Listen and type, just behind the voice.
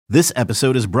This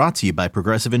episode is brought to you by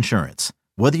Progressive Insurance.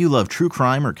 Whether you love true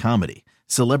crime or comedy,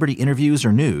 celebrity interviews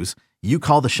or news, you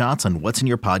call the shots on what's in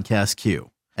your podcast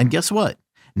queue. And guess what?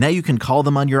 Now you can call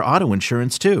them on your auto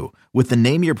insurance too with the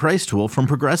Name Your Price tool from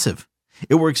Progressive.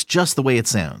 It works just the way it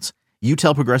sounds. You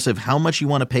tell Progressive how much you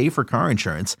want to pay for car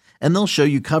insurance, and they'll show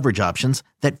you coverage options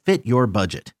that fit your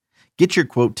budget. Get your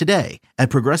quote today at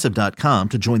Progressive.com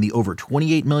to join the over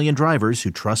 28 million drivers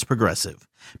who trust Progressive.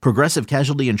 Progressive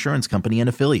Casualty Insurance Company and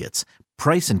Affiliates.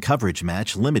 Price and coverage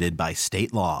match limited by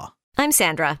state law. I'm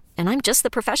Sandra, and I'm just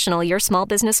the professional your small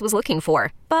business was looking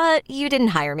for. But you didn't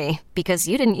hire me because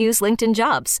you didn't use LinkedIn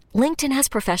Jobs. LinkedIn has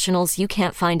professionals you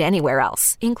can't find anywhere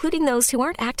else, including those who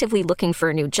aren't actively looking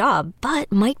for a new job,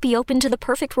 but might be open to the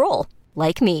perfect role,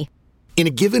 like me. In a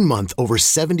given month, over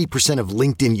 70% of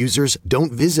LinkedIn users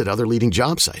don't visit other leading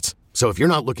job sites. So if you're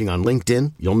not looking on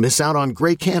LinkedIn, you'll miss out on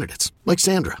great candidates like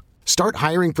Sandra. Start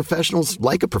hiring professionals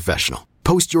like a professional.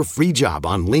 Post your free job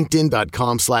on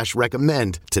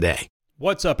linkedin.com/recommend today.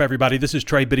 What's up, everybody? This is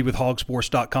Trey Biddy with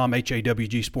hogsports.com,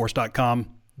 HAWGsports.com.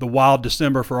 The wild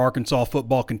December for Arkansas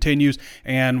football continues,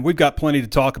 and we've got plenty to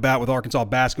talk about with Arkansas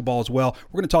basketball as well.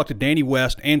 We're going to talk to Danny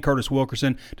West and Curtis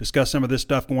Wilkerson, discuss some of this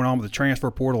stuff going on with the transfer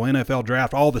portal, NFL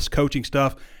draft, all this coaching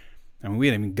stuff. I mean, we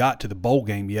haven't even got to the bowl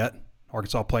game yet.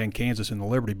 Arkansas playing Kansas in the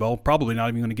Liberty Bowl. Probably not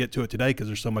even going to get to it today because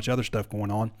there's so much other stuff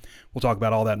going on. We'll talk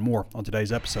about all that and more on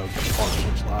today's episode of Hog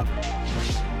Sports Live.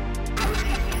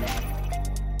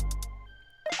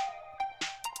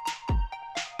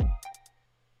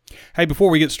 Hey, before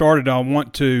we get started, I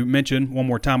want to mention one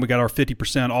more time we got our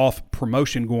 50% off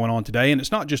promotion going on today, and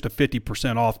it's not just a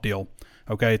 50% off deal.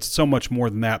 Okay, it's so much more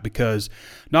than that because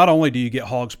not only do you get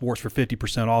Hog Sports for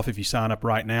 50% off if you sign up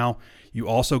right now, you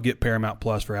also get Paramount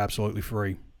Plus for absolutely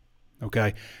free.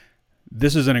 Okay,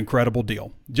 this is an incredible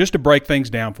deal. Just to break things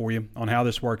down for you on how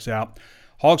this works out,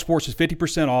 Hog Sports is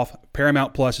 50% off.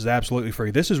 Paramount Plus is absolutely free.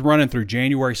 This is running through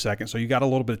January 2nd, so you got a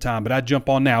little bit of time, but I'd jump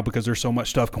on now because there's so much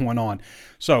stuff going on.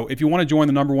 So if you want to join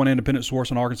the number one independent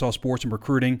source on Arkansas sports and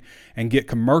recruiting and get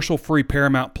commercial-free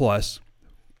Paramount Plus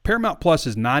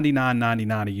is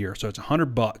 $99.99 a year, so it's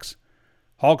 $100.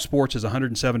 Hog Sports is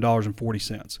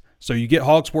 $107.40. So you get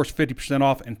Hog Sports 50%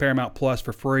 off and Paramount Plus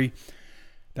for free.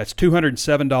 That's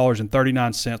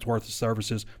 $207.39 worth of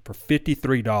services for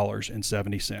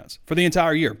 $53.70 for the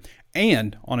entire year.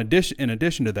 And in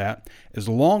addition to that, as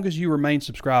long as you remain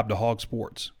subscribed to Hog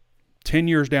Sports, 10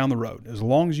 years down the road, as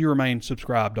long as you remain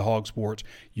subscribed to Hog Sports,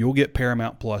 you'll get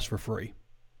Paramount Plus for free.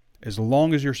 As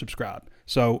long as you're subscribed.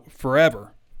 So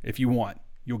forever, if you want,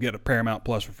 you'll get a Paramount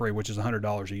Plus for free, which is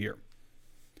 $100 a year.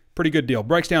 Pretty good deal.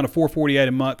 Breaks down to $448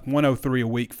 a month, $103 a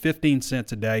week, 15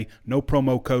 cents a day. No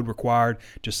promo code required.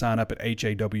 Just sign up at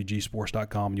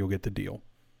HAWGsports.com and you'll get the deal.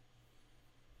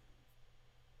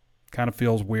 Kind of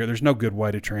feels weird. There's no good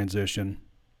way to transition.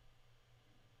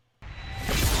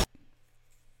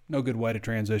 No good way to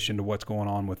transition to what's going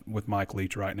on with Mike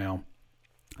Leach right now.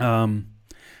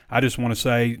 I just want to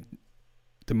say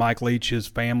to Mike Leach, his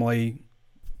family,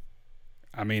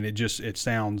 I mean, it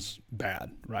sounds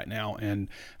bad right now, and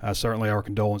certainly our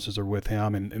condolences are with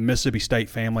him and Mississippi State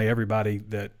family, everybody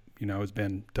that has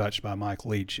been touched by Mike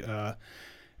Leach.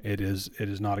 It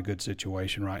is not a good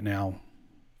situation right now,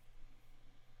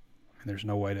 and there's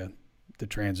no way to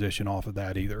transition off of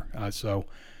that either. So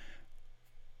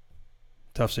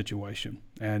tough situation,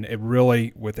 and it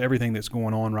really, with everything that's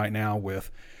going on right now,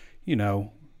 with you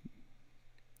know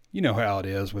how it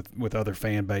is with other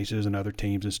fan bases and other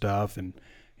teams and stuff, and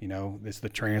it's the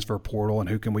transfer portal and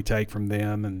who can we take from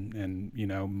them, and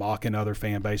mocking other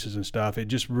fan bases and stuff. It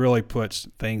just really puts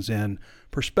things in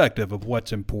perspective of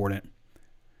what's important,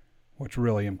 what's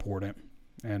really important,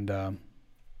 and I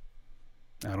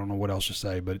don't know what else to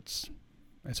say, but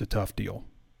it's a tough deal.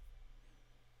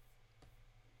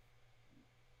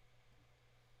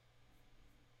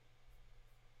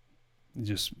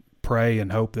 Just pray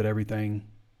and hope that everything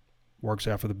works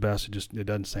out for the best. It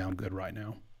doesn't sound good right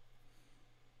now.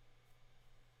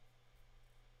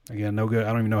 Again, no good.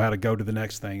 I don't even know how to go to the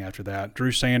next thing after that.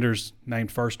 Drew Sanders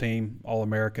named first team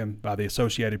All-American by the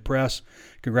Associated Press.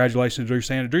 Congratulations, Drew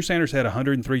Sanders. Drew Sanders had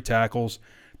 103 tackles,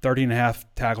 30.5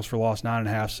 tackles for loss,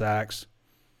 9.5 sacks.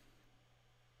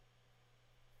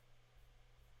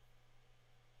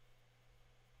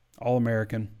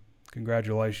 All-American.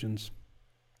 Congratulations.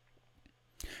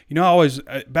 I always,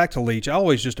 back to Leach, I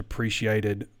always just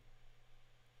appreciated,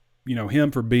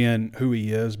 him for being who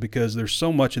he is, because there's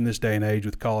so much in this day and age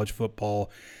with college football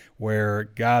where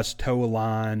guys toe a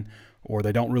line or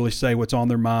they don't really say what's on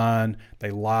their mind.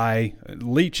 They lie.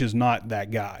 Leach is not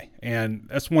that guy. And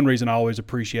that's one reason I always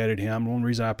appreciated him. One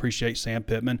reason I appreciate Sam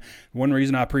Pittman. One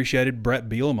reason I appreciated Brett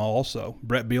Bielema also.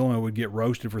 Brett Bielema would get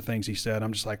roasted for things he said.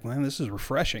 I'm just like, man, this is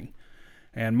refreshing.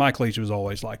 And Mike Leach was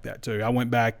always like that too. I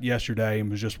went back yesterday and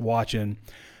was just watching,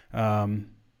 some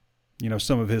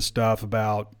of his stuff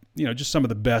about, just some of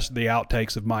the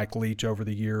outtakes of Mike Leach over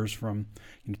the years from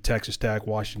Texas Tech,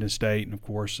 Washington State, and of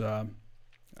course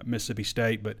Mississippi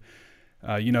State. But,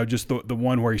 just the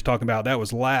one where he's talking about that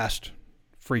was last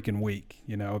freaking week,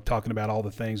 talking about all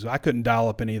the things. I couldn't dial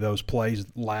up any of those plays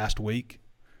last week.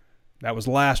 That was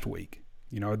last week.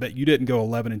 That you didn't go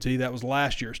 11-2. That was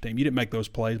last year's team. You didn't make those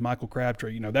plays. Michael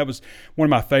Crabtree, that was one of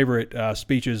my favorite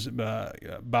speeches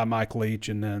by Mike Leach.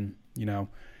 And then,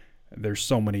 there's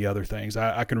so many other things.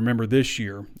 I can remember this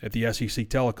year at the SEC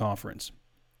teleconference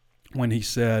when he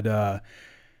said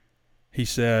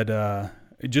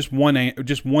just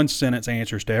one sentence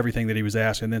answers to everything that he was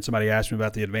asked, and then somebody asked him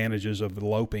about the advantages of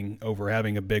eloping over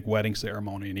having a big wedding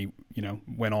ceremony, and he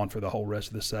went on for the whole rest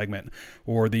of the segment.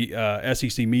 Or the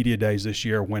SEC Media Days this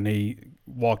year when he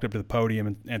walked up to the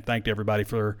podium and thanked everybody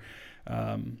for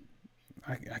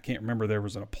I can't remember there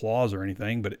was an applause or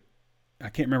anything, but I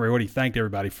can't remember what he thanked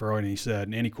everybody for, and he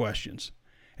said, any questions?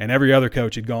 And every other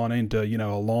coach had gone into,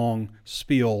 a long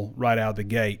spiel right out of the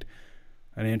gate,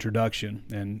 an introduction,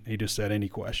 and he just said, any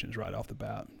questions right off the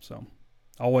bat. So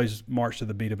always march to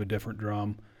the beat of a different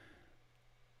drum.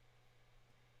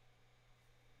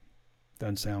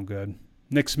 Doesn't sound good.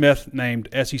 Nick Smith named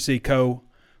SEC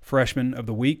Co-Freshman of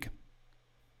the Week.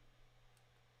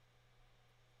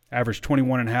 Averaged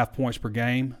 21.5 points per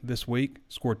game this week.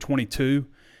 Scored 22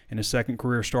 in his second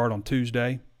career start on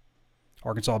Tuesday.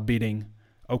 Arkansas beating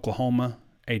Oklahoma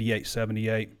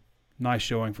 88-78. Nice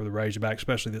showing for the Razorbacks,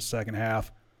 especially this second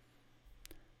half.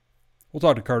 We'll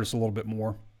talk to Curtis a little bit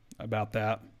more about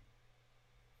that.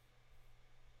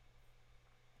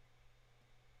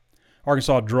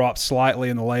 Arkansas dropped slightly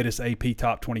in the latest AP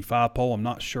Top 25 poll. I'm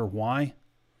not sure why,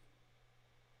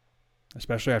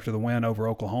 especially after the win over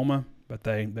Oklahoma, but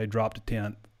they dropped to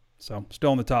 10th. So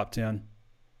still in the top 10.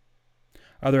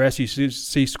 Other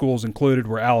SEC schools included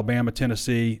were Alabama,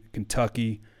 Tennessee,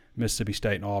 Kentucky, Mississippi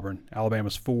State, and Auburn.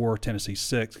 Alabama's 4, Tennessee's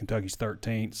 6, Kentucky's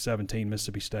 13, 17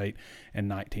 Mississippi State, and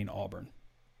 19 Auburn.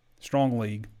 Strong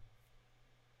league,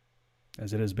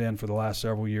 as it has been for the last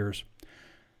several years.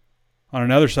 On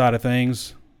another side of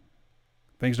things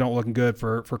don't looking good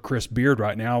for Chris Beard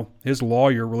right now. His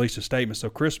lawyer released a statement. So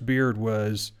Chris Beard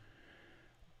was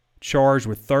charged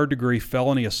with third-degree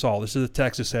felony assault. This is the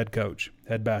Texas head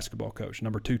basketball coach,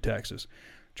 number 2 Texas.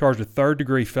 Charged with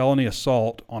third-degree felony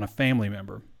assault on a family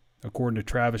member, according to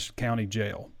Travis County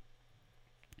Jail.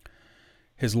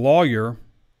 His lawyer,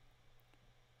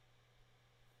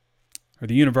 or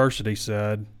the university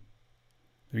said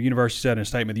in a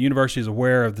statement, the university is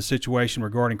aware of the situation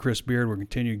regarding Chris Beard. We'll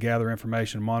continue to gather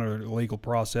information and monitor the legal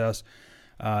process.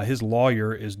 His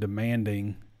lawyer is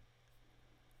demanding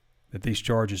that these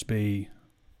charges be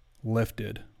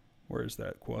lifted. Where is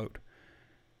that quote?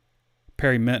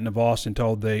 Perry Minton of Austin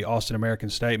told the Austin American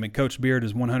Statement, Coach Beard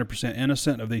is 100%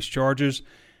 innocent of these charges.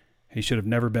 He should have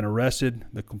never been arrested.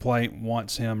 The complaint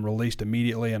wants him released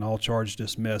immediately and all charges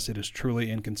dismissed. It is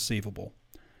truly inconceivable.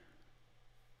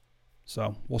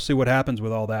 So we'll see what happens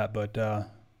with all that, but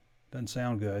doesn't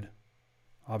sound good,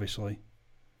 obviously.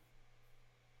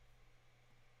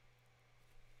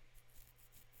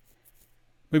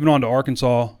 Moving on to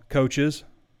Arkansas coaches.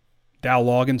 Dow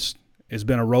Loggins has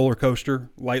been a roller coaster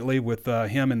lately with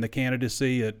him and the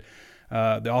candidacy at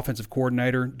the offensive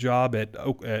coordinator job at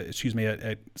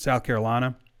South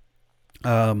Carolina.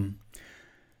 At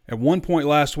one point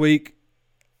last week,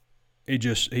 he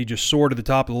just soared to the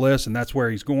top of the list, and that's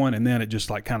where he's going. And then it just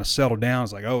kind of settled down.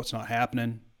 It's like, oh, it's not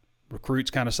happening.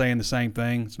 Recruits kind of saying the same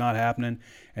thing. It's not happening.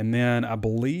 And then I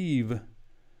believe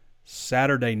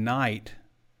Saturday night.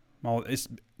 Well,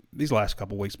 these last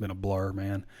couple of weeks have been a blur,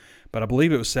 man. But I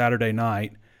believe it was Saturday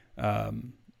night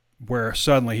where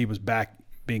suddenly he was back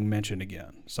being mentioned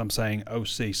again. Some saying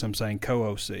OC, some saying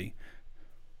co-OC.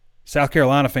 South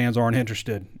Carolina fans aren't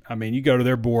interested. I mean, you go to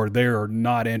their board, they are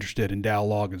not interested in Dow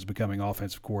Loggins becoming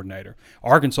offensive coordinator.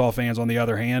 Arkansas fans, on the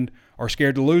other hand, are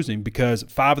scared to lose him because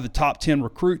 5 of the top 10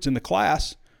 recruits in the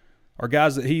class are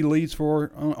guys that he leads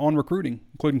for on recruiting,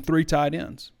 including 3 tight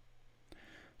ends.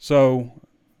 So,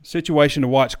 situation to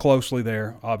watch closely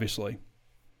there, obviously.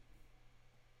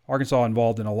 Arkansas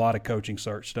involved in a lot of coaching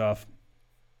search stuff.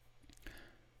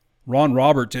 Ron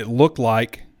Roberts, it looked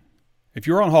like, if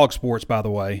you're on Hog Sports, by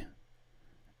the way,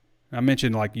 I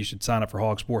mentioned you should sign up for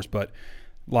Hog Sports, but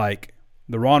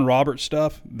The Ron Roberts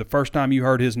stuff, the first time you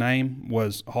heard his name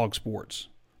was Hog Sports.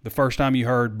 The first time you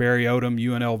heard Barry Odom,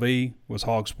 UNLV, was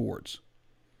Hog Sports.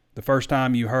 The first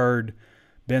time you heard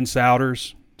Ben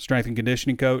Souders, strength and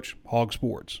conditioning coach, Hog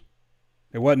Sports.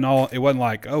 It wasn't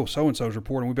like, oh, so-and-so's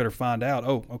reporting, we better find out.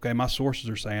 Oh, okay, my sources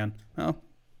are saying. No,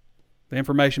 the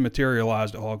information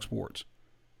materialized at Hog Sports.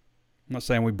 I'm not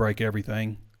saying we break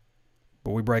everything,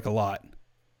 but we break a lot.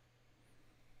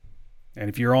 And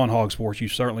if you're on Hog Sports,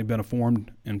 you've certainly been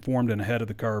informed and ahead of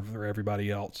the curve for everybody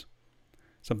else.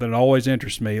 Something that always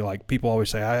interests me, like people always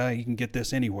say, you can get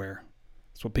this anywhere.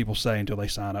 That's what people say until they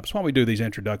sign up. That's why we do these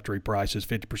introductory prices,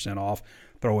 50% off,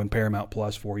 throw in Paramount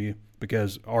Plus for you,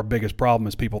 because our biggest problem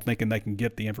is people thinking they can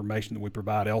get the information that we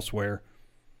provide elsewhere.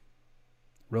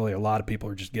 Really, a lot of people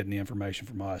are just getting the information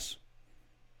from us.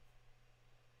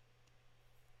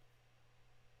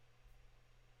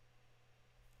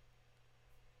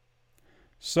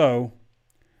 So,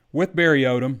 with Barry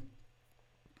Odom,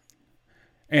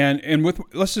 and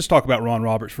let's just talk about Ron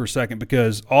Roberts for a second,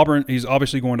 because Auburn, he's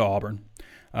obviously going to Auburn,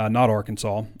 not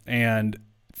Arkansas, and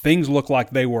things look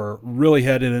like they were really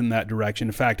headed in that direction.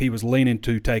 In fact, he was leaning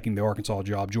to taking the Arkansas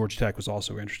job. Georgia Tech was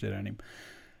also interested in him.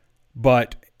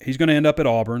 But he's going to end up at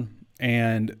Auburn,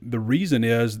 and the reason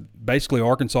is basically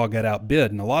Arkansas got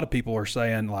outbid, and a lot of people are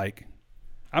saying, like,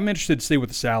 I'm interested to see what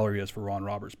the salary is for Ron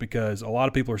Roberts, because a lot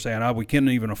of people are saying, we couldn't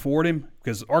even afford him,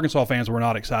 because Arkansas fans were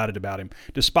not excited about him,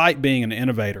 despite being an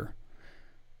innovator.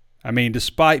 I mean,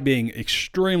 despite being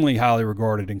extremely highly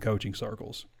regarded in coaching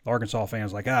circles. Arkansas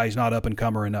fans like, he's not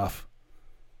up-and-comer enough.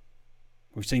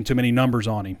 We've seen too many numbers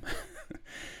on him.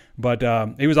 But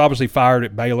he was obviously fired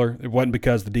at Baylor. It wasn't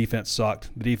because the defense sucked.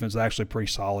 The defense is actually pretty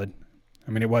solid.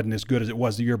 I mean, it wasn't as good as it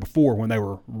was the year before when they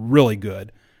were really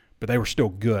good, but they were still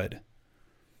good.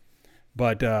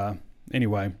 But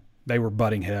anyway, they were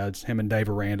butting heads, him and Dave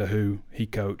Aranda, who he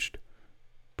coached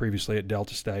previously at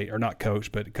Delta State, or not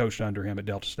coached, but coached under him at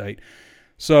Delta State.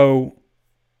 So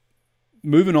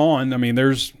moving on, I mean,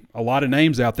 there's a lot of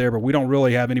names out there, but we don't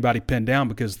really have anybody pinned down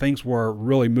because things were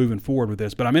really moving forward with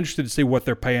this. But I'm interested to see what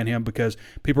they're paying him, because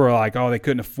people are like, they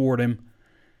couldn't afford him.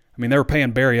 I mean, they were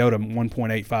paying Barry Odom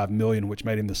 $1.85 million, which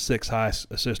made him the sixth highest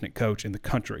assistant coach in the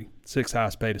country, sixth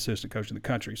highest paid assistant coach in the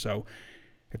country. So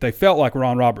if they felt like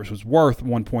Ron Roberts was worth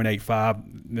 $1.85,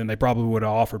 then they probably would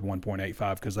have offered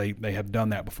 $1.85, because they have done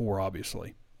that before,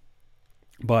 obviously.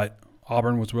 But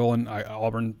Auburn was willing.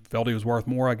 Auburn felt he was worth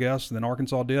more, I guess, than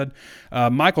Arkansas did.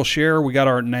 Michael Scherer, we got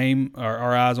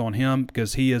our eyes on him,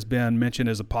 because he has been mentioned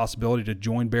as a possibility to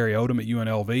join Barry Odom at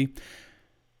UNLV.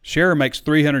 Scherer makes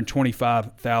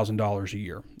 $325,000 a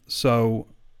year. So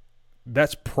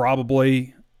that's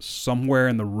probably somewhere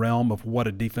in the realm of what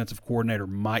a defensive coordinator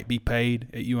might be paid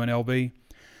at UNLV.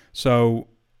 So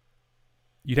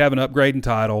you'd have an upgrade in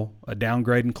title, a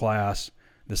downgrade in class.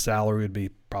 The salary would be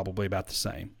probably about the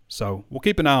same. So we'll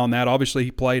keep an eye on that. Obviously,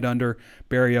 he played under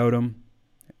Barry Odom,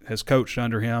 has coached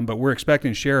under him, but we're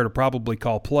expecting Scherer to probably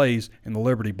call plays in the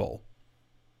Liberty Bowl.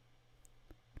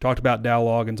 We talked about Dow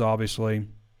Loggins, obviously.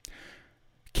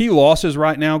 Key losses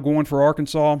right now going for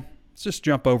Arkansas. Let's just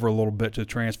jump over a little bit to the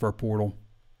transfer portal.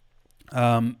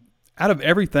 Out of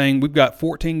everything, we've got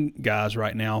 14 guys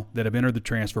right now that have entered the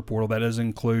transfer portal. That does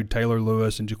include Taylor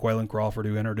Lewis and Jaquaylin Crawford,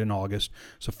 who entered in August.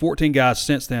 So 14 guys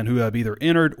since then who have either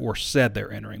entered or said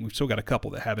they're entering. We've still got a couple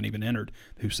that haven't even entered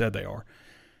who said they are.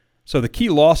 So the key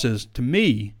losses, to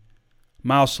me,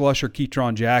 Miles Slusher,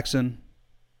 Ketron Jackson.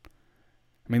 I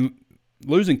mean,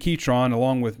 losing Ketron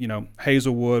along with,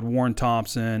 Hazelwood, Warren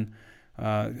Thompson,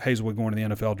 Hazelwood going to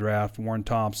the NFL draft, Warren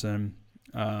Thompson,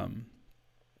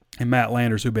 and Matt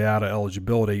Landers, who'll be out of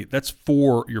eligibility. That's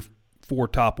your four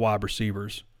top wide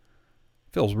receivers.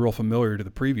 Feels real familiar to the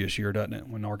previous year, doesn't it,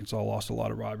 when Arkansas lost a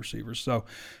lot of wide receivers. So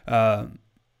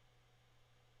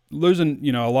losing,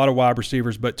 a lot of wide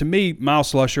receivers. But to me,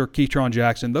 Miles Slusher, Ketron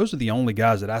Jackson, those are the only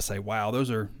guys that I say, wow,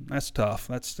 that's tough.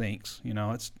 That stinks.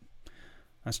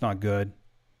 That's not good.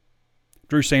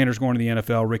 Drew Sanders going to the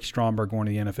NFL, Ricky Stromberg going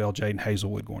to the NFL, Jaden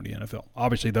Hazelwood going to the NFL.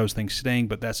 Obviously, those things sting,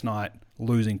 but that's not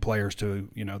losing players to,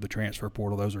 the transfer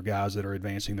portal. Those are guys that are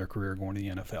advancing their career going to the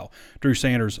NFL. Drew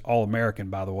Sanders, All-American,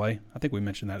 by the way. I think we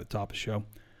mentioned that at the top of the show.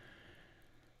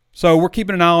 So we're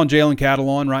keeping an eye on Jalen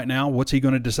Catalon right now. What's he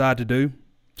going to decide to do?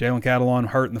 Jalen Catalon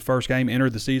hurt in the first game,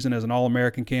 entered the season as an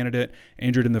All-American candidate,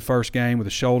 injured in the first game with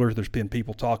a shoulder. There's been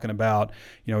people talking about,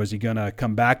 is he going to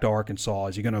come back to Arkansas?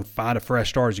 Is he going to find a fresh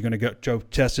start? Is he going to go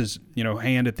test his,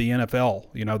 hand at the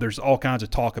NFL? There's all kinds of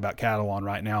talk about Catalon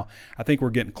right now. I think we're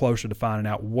getting closer to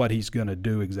finding out what he's going to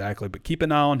do exactly. But keep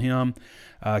an eye on him.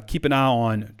 Keep an eye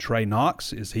on Trey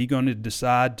Knox. Is he going to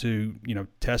decide to,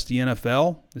 test the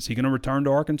NFL? Is he going to return to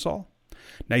Arkansas?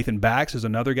 Nathan Bax is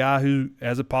another guy who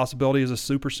has a possibility as a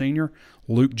super senior.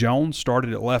 Luke Jones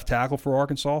started at left tackle for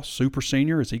Arkansas, super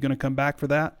senior. Is he going to come back for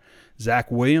that?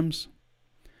 Zach Williams,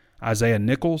 Isaiah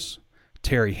Nichols,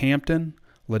 Terry Hampton,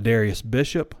 Ladarius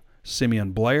Bishop,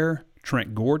 Simeon Blair,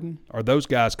 Trent Gordon. Are those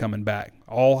guys coming back?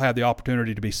 All have the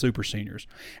opportunity to be super seniors.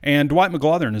 And Dwight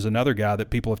McGlothern is another guy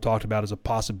that people have talked about as a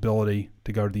possibility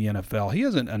to go to the NFL. He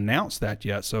hasn't announced that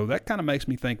yet, so that kind of makes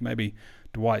me think maybe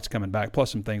Dwight's coming back,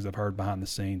 plus some things I've heard behind the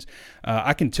scenes.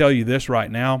 I can tell you this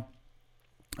right now,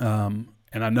 and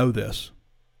I know this,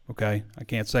 okay? I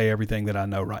can't say everything that I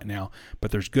know right now,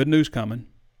 but there's good news coming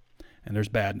and there's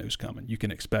bad news coming. You can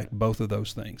expect both of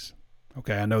those things,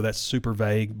 okay? I know that's super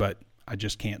vague, but I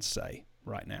just can't say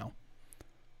right now.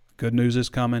 Good news is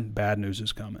coming, bad news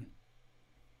is coming.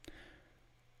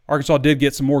 Arkansas did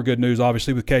get some more good news,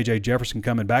 obviously, with KJ Jefferson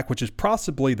coming back, which is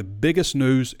possibly the biggest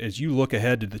news as you look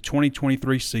ahead to the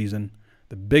 2023 season.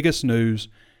 The biggest news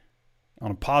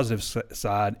on a positive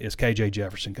side is KJ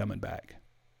Jefferson coming back.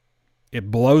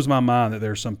 It blows my mind that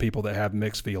there's some people that have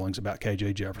mixed feelings about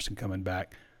KJ Jefferson coming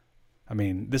back. I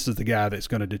mean, this is the guy that's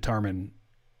going to determine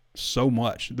so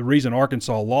much. The reason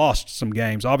Arkansas lost some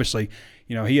games, obviously,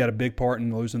 he had a big part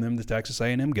in losing them the Texas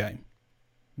A&M game.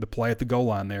 The play at the goal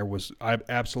line there was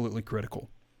absolutely critical.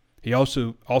 He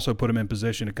also put him in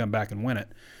position to come back and win it.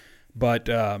 But,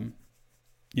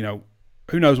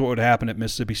 who knows what would happen at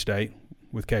Mississippi State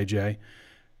with KJ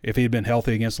if he had been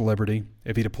healthy against Liberty,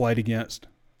 if he'd have played against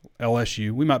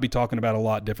LSU. We might be talking about a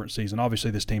lot different season.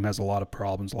 Obviously, this team has a lot of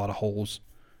problems, a lot of holes,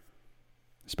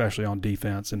 especially on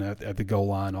defense and at the goal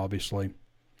line, obviously.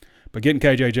 But getting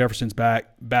KJ Jefferson's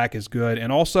back is good.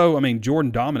 And also,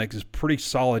 Jordan Dominic is pretty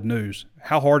solid news.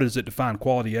 How hard is it to find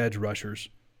quality edge rushers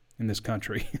in this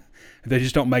country? They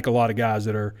just don't make a lot of guys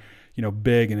that are,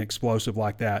 big and explosive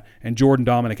like that. And Jordan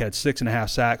Dominic had 6.5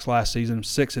 sacks last season,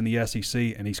 6 in the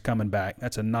SEC, and he's coming back.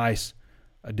 That's a nice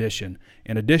addition.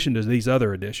 In addition to these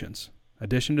other additions.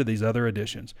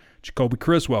 Jacoby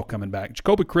Criswell coming back.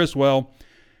 Jacoby Criswell,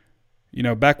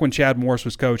 back when Chad Morris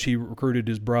was coach, he recruited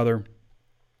his brother.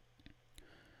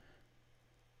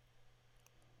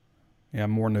 Yeah,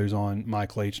 more news on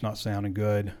Mike Leach not sounding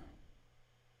good.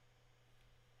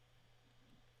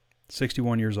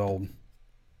 61 years old.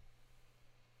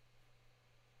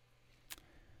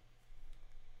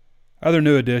 Other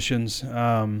new additions.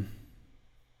 For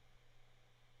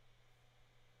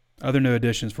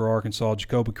Arkansas,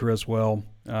 Jacoby Criswell.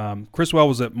 Criswell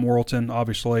was at Morrilton,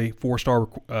 obviously, 4-star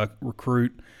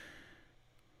recruit.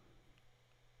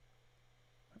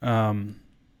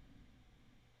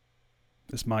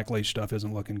 This Mike Leach stuff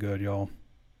isn't looking good, y'all.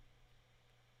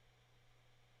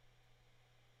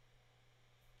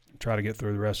 Try to get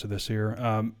through the rest of this here.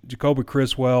 Jacoby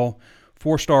Criswell,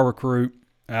 4-star recruit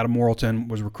out of Morrilton,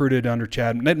 was recruited under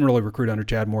Chad. They didn't really recruit under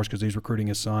Chad Morris because he's recruiting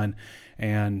his son,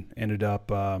 and ended up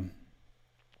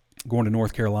going to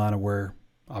North Carolina, where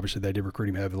obviously they did recruit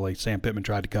him heavily. Sam Pittman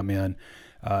tried to come in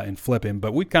and flip him,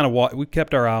 but we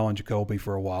kept our eye on Jacoby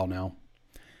for a while now,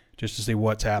 just to see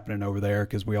what's happening over there,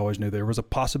 because we always knew there was a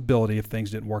possibility if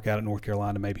things didn't work out at North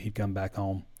Carolina, maybe he'd come back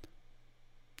home.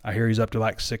 I hear he's up to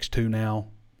like 6'2" now,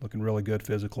 looking really good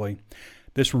physically.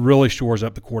 This really shores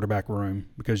up the quarterback room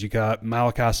because you got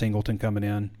Malachi Singleton coming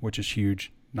in, which is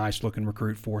huge. Nice-looking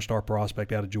recruit, 4-star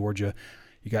prospect out of Georgia.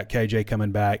 You got KJ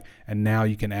coming back, and now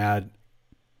you can add,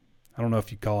 I don't know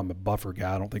if you call him a buffer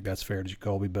guy. I don't think that's fair to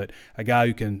Jacoby, but a guy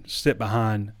who can sit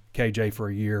behind KJ for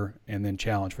a year and then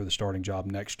challenge for the starting job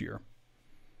next year.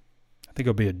 I think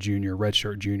he'll be a junior,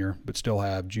 redshirt junior, but still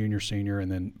have junior, senior,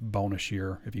 and then bonus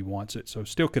year if he wants it. So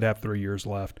still could have 3 years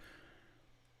left.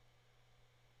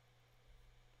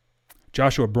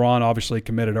 Joshua Braun obviously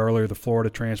committed earlier, the Florida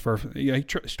transfer. He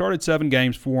started 7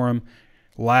 games for him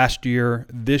last year.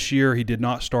 This year he did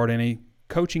not start any.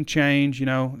 Coaching change,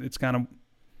 it's kind of,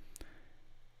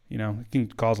 it can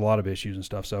cause a lot of issues and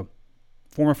stuff. So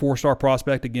former 4-star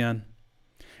prospect again.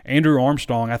 Andrew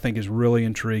Armstrong, I think, is really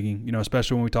intriguing,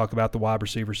 especially when we talk about the wide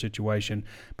receiver situation.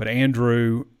 But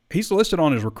Andrew, he's listed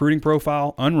on his recruiting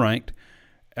profile, unranked,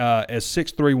 as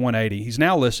 6'3", 180. He's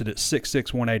now listed at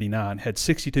 6'6", 189. Had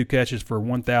 62 catches for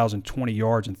 1,020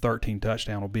 yards and 13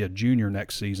 touchdowns. Will be a junior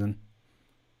next season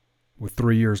with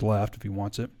 3 years left if he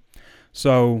wants it.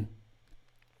 So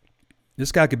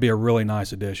this guy could be a really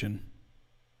nice addition,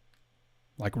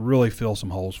 like really fill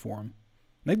some holes for him.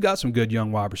 They've got some good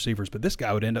young wide receivers, but this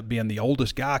guy would end up being the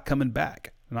oldest guy coming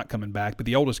back. Not coming back, but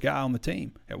the oldest guy on the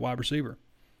team at wide receiver.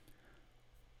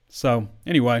 So,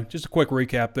 anyway, just a quick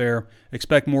recap there.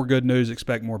 Expect more good news,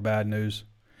 expect more bad news.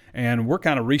 And we're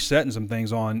kind of resetting some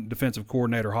things on defensive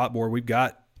coordinator hot board. We've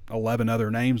got 11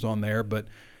 other names on there, but,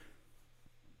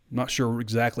 not sure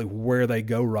exactly where they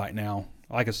go right now.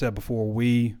 Like I said before,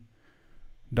 we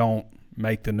don't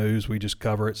make the news. We just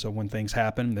cover it. So when things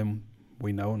happen, then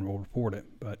we know and we'll report it.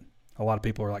 But a lot of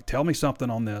people are like, tell me something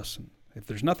on this. If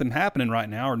there's nothing happening right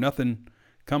now or nothing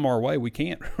come our way, we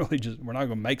can't really we're not going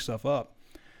to make stuff up.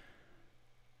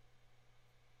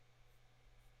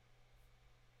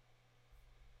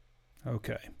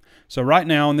 Okay. So right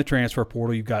now in the transfer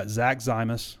portal, you've got Zach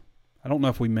Zymas. I don't know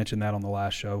if we mentioned that on the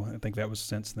last show. I think that was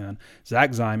since then.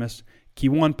 Zach Zymas,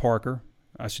 Keywan Parker,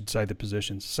 I should say the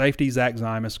positions. Safety, Zach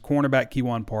Zymas. Cornerback,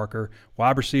 Keywan Parker.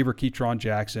 Wide receiver, Ketron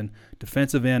Jackson.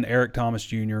 Defensive end, Eric Thomas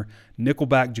Jr.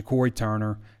 Nickelback, Ja'Cory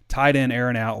Turner. Tight end,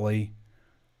 Aaron Outley.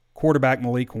 Quarterback,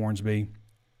 Malik Hornsby.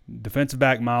 Defensive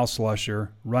back, Miles Slusher.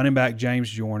 Running back, James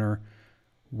Joyner.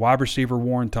 Wide receiver,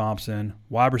 Warren Thompson.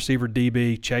 Wide receiver,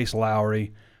 DB, Chase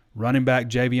Lowry. Running back,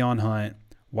 Javion Hunt.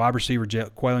 Wide receiver,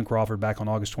 Quaylen Crawford back on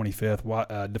August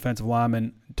 25th. Defensive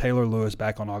lineman, Taylor Lewis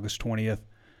back on August 20th.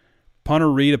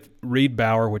 Punter, Reed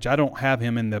Bauer, which I don't have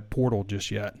him in the portal just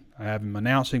yet. I have him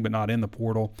announcing but not in the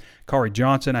portal. Kari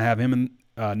Johnson, I have him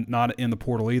not in the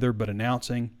portal either but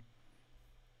announcing.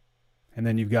 And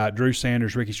then you've got Drew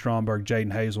Sanders, Ricky Stromberg,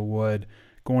 Jaden Hazelwood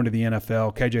going to the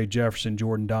NFL. KJ Jefferson,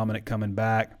 Jordan Dominic coming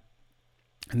back.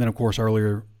 And then, of course,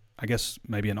 earlier, I guess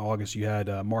maybe in August, you had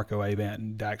Marco Avant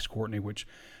and Dax Courtney, which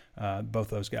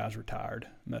both those guys retired,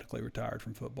 medically retired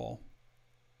from football.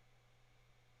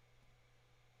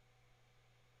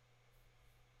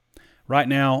 Right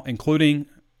now, including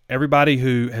everybody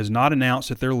who has not announced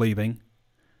that they're leaving,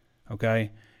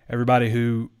 okay, everybody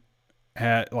who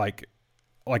had, like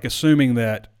assuming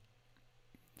that,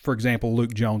 for example,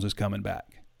 Luke Jones is coming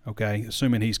back, okay,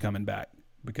 assuming he's coming back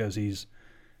because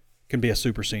can be a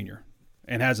super senior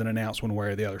and hasn't announced one way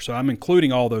or the other. So I'm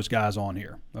including all those guys on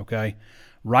here, okay?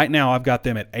 Right now I've got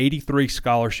them at 83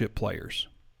 scholarship players.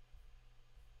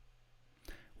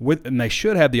 And they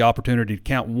should have the opportunity to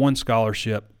count one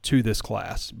scholarship to this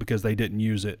class because they didn't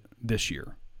use it this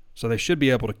year. So they should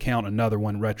be able to count another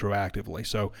one retroactively.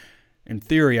 So in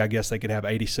theory, I guess they could have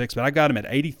 86, but I got them at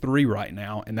 83 right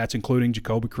now, and that's including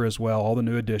Jacoby Criswell, all the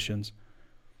new additions.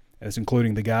 It's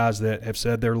including the guys that have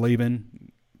said they're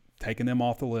leaving, taking them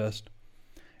off the list,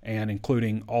 and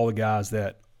including all the guys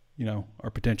that, are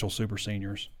potential super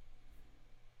seniors.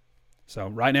 So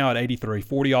right now at 83,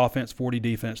 40 offense, 40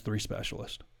 defense, 3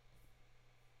 specialists.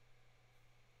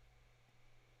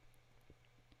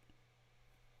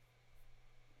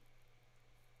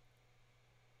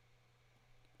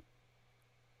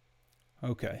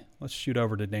 Okay, let's shoot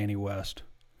over to Danny West.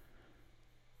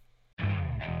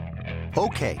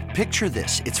 Okay, picture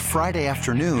this. It's Friday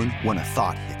afternoon when a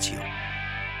thought hits you.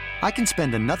 I can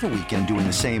spend another weekend doing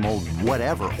the same old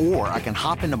whatever, or I can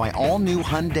hop into my all-new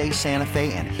Hyundai Santa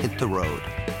Fe and hit the road.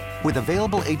 With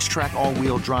available H-Track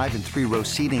all-wheel drive and 3-row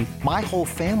seating, my whole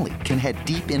family can head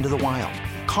deep into the wild.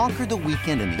 Conquer the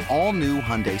weekend in the all-new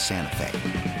Hyundai Santa Fe.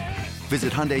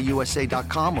 Visit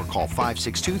HyundaiUSA.com or call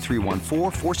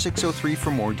 562-314-4603 for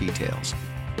more details.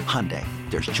 Hyundai,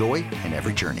 there's joy in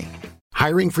every journey.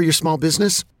 Hiring for your small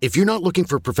business? If you're not looking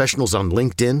for professionals on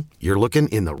LinkedIn, you're looking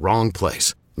in the wrong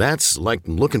place. That's like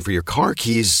looking for your car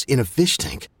keys in a fish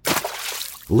tank.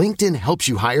 LinkedIn helps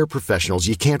you hire professionals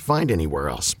you can't find anywhere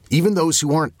else, even those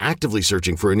who aren't actively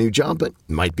searching for a new job but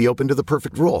might be open to the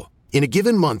perfect role. In a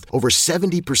given month, over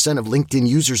 70% of LinkedIn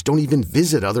users don't even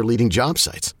visit other leading job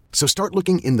sites. So start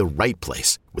looking in the right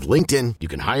place. With LinkedIn, you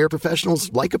can hire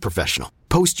professionals like a professional.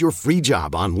 Post your free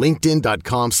job on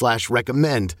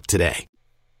linkedin.com/recommend today.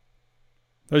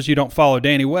 Those of you who don't follow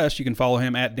Danny West, you can follow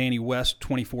him at Danny West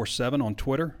 24/7 on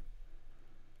Twitter.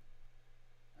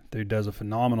 Dude does a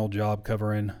phenomenal job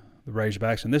covering the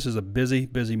Razorbacks. And this is a busy,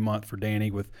 busy month for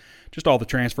Danny with just all the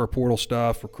transfer portal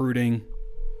stuff, recruiting.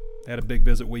 Had a big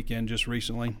visit weekend just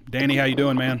recently. Danny, how you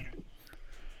doing, man?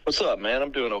 What's up, man?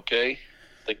 I'm doing okay.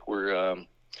 I think we're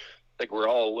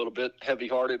all a little bit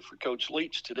heavy-hearted for Coach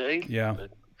Leach today. Yeah. But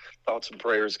thoughts and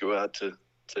prayers go out to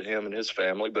him and his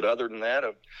family. But other than that,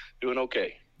 I'm doing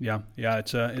okay. Yeah.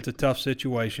 It's a tough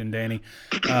situation, Danny.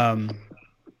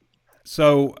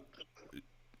 So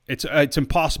it's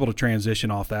impossible to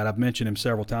transition off that. I've mentioned him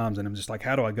several times, and I'm just like,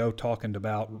 how do I go talking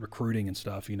about recruiting and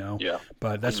stuff, Yeah.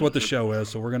 But that's what the show is,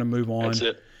 so we're going to move on. That's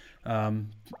it.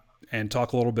 And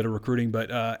talk a little bit of recruiting.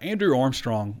 But Andrew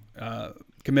Armstrong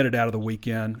committed out of the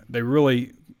weekend. They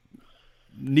really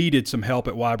needed some help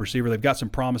at wide receiver. They've got some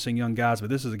promising young guys,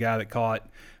 but this is a guy that caught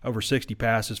over 60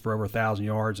 passes for over 1,000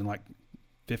 yards and like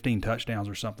 15 touchdowns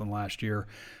or something last year.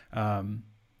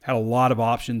 Had a lot of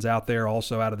options out there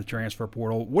also out of the transfer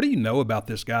portal. What do you know about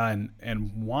this guy,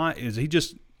 and why is he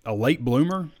just a late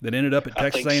bloomer that ended up at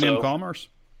Texas A&M Commerce?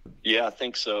 Yeah, I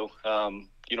think so.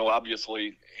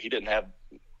 Obviously he didn't have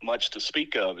much to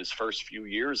speak of his first few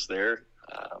years there.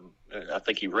 I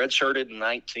think he redshirted in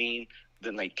 19.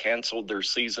 Then they canceled their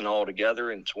season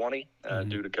altogether in 20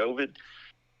 due to COVID.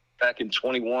 Back in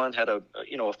 21, had a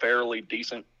fairly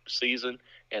decent season,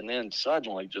 and then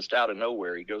suddenly, just out of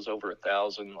nowhere, he goes over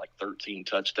 1,000, like 13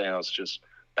 touchdowns, just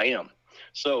bam.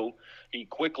 So he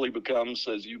quickly becomes,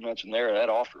 as you mentioned there, that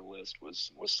offer list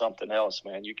was something else,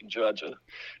 man. You can judge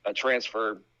a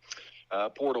transfer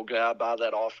portal guy by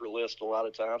that offer list a lot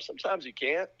of times. Sometimes you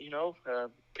can't,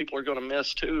 people are going to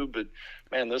miss too, but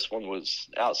man, this one was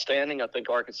outstanding. I think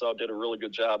Arkansas did a really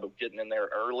good job of getting in there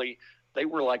early. They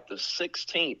were like the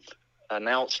 16th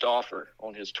announced offer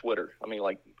on his Twitter. I mean,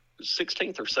 like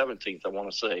 16th or 17th, I want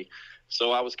to say.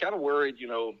 So I was kind of worried, you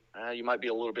might be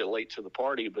a little bit late to the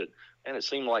party, but and it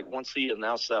seemed like once he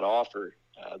announced that offer,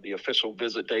 the official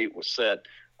visit date was set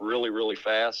really, really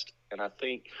fast. And I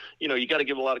think, you got to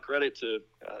give a lot of credit to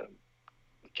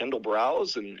Kendall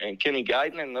Browse and Kenny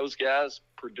Guyton and those guys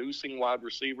producing wide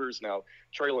receivers. Now,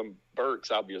 Treylon Burks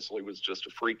obviously was just a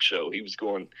freak show. He was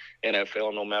going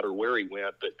NFL no matter where he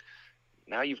went. But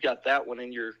now you've got that one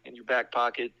in your back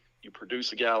pocket. You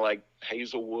produce a guy like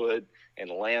Hazelwood and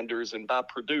Landers. And by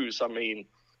produce, I mean,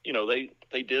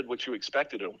 they did what you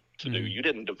expected them to do. You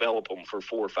didn't develop them for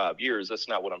 4 or 5 years. That's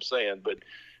not what I'm saying. But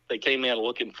they came in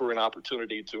looking for an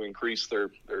opportunity to increase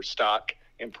their stock,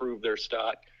 improve their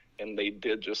stock, and they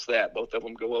did just that. Both of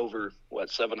them go over,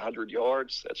 700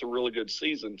 yards? That's a really good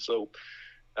season. So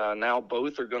now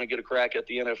both are going to get a crack at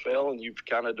the NFL, and you've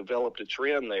kind of developed a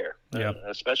trend there,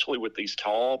 especially with these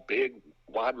tall, big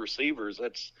wide receivers.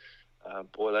 That's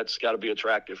got to be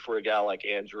attractive for a guy like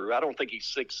Andrew. I don't think he's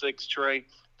 6'6", Trey.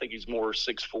 I think he's more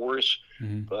 6'4"ish,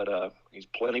 but he's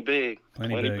plenty big.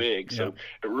 Yeah. So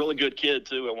a really good kid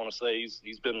too. I want to say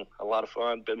he's been a lot of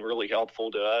fun, been really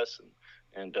helpful to us,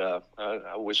 and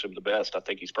I wish him the best. I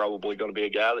think he's probably going to be a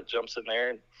guy that jumps in there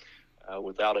and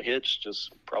without a hitch,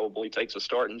 just probably takes a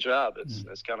starting job.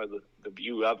 That's kind of the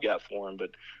view I've got for him. But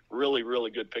really,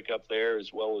 really good pickup there,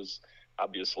 as well as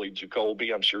obviously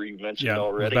Jacoby. I'm sure you mentioned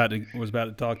already. Was about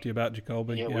to talk to you about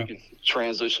Jacoby. Yeah, we can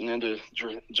transition into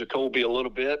Jacoby a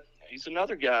little bit. He's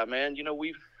another guy, man.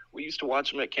 We used to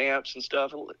watch him at camps and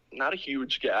stuff. Not a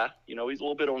huge guy. He's a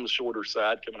little bit on the shorter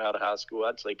side coming out of high school.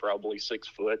 I'd say probably 6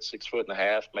 foot,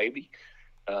 6.5 maybe.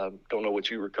 Don't know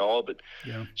what you recall, but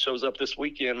shows up this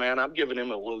weekend, man. I'm giving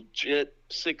him a legit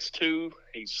 6'2".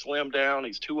 He's slimmed down.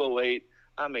 He's 208.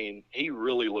 I mean, he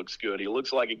really looks good. He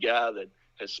looks like a guy that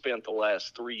has spent the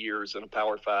last 3 years in a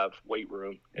Power 5 weight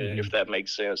room, if that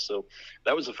makes sense. So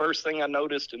that was the first thing I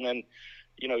noticed. And then,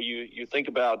 you think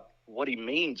about what he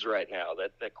means right now,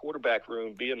 that quarterback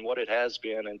room being what it has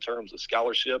been in terms of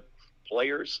scholarship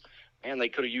players. Man, they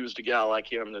could have used a guy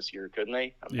like him this year, couldn't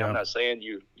they? I'm not saying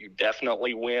you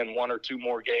definitely win 1 or 2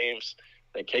 more games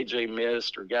that KJ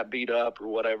missed or got beat up or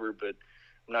whatever, but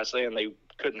I'm not saying they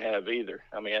couldn't have either.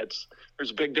 I mean,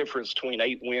 there's a big difference between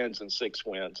 8 wins and 6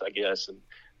 wins, I guess.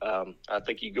 And I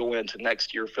think you go into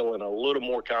next year feeling a little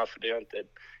more confident that,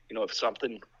 if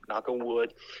something, knock on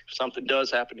wood, if something does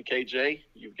happen to KJ,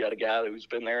 you've got a guy who's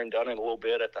been there and done it a little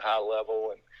bit at the high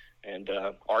level, and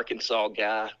Arkansas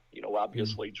guy,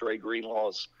 obviously Dre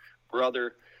Greenlaw's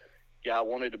brother, guy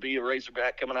wanted to be a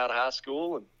Razorback coming out of high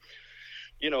school, and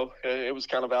it was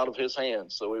kind of out of his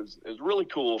hands. So it was really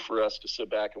cool for us to sit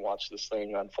back and watch this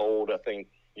thing unfold. I think,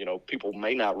 people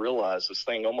may not realize this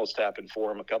thing almost happened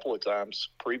for him a couple of times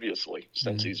previously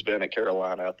since he's been at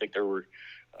Carolina. I think there were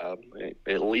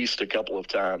at least a couple of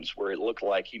times where it looked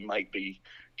like he might be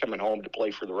coming home to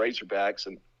play for the Razorbacks.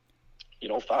 And,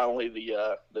 finally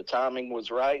the timing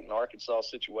was right, and Arkansas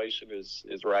situation is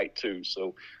right too.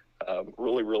 So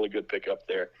really, really good pickup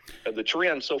there. The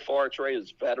trend so far, Trey,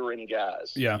 is veteran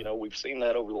guys. Yeah. We've seen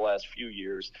that over the last few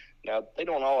years. Now, they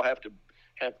don't all have to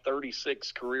have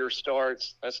 36 career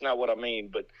starts. That's not what I mean.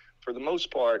 But for the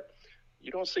most part,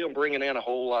 you don't see them bringing in a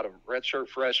whole lot of redshirt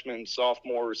freshmen,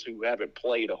 sophomores who haven't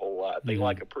played a whole lot. They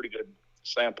like a pretty good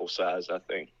sample size, I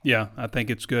think. Yeah, I think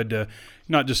it's good to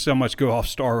not just so much go off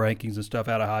star rankings and stuff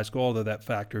out of high school, although that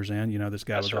factors in. This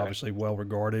guy was obviously well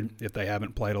regarded if they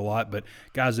haven't played a lot, but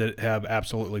guys that have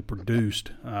absolutely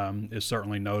produced is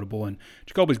certainly notable. And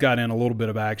Jacoby's got in a little bit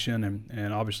of action,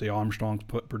 and obviously Armstrong's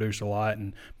produced a lot,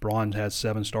 and Braun has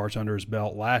 7 starts under his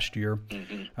belt last year.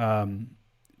 Dan,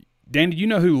 do you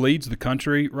know who leads the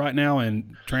country right now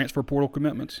in transfer portal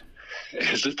commitments?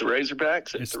 Is it the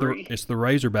Razorbacks at 3? It's the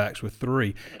Razorbacks with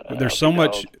 3. There's so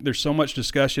much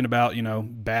discussion about,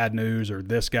 bad news or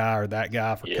this guy or that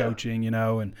guy for coaching,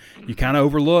 and you kind of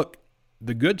overlook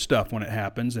the good stuff when it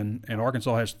happens, and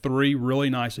Arkansas has 3 really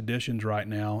nice additions right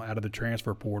now out of the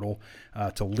transfer portal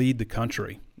to lead the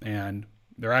country. And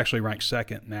they're actually ranked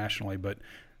 2nd nationally, but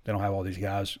they don't have all these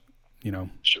guys,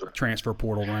 transfer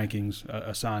portal rankings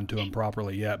assigned to them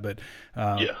properly yet. But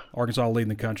Arkansas leading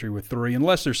the country with 3,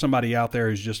 unless there's somebody out there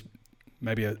who's just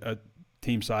maybe a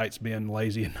team site's being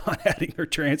lazy and not adding their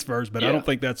transfers. But I don't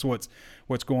think that's what's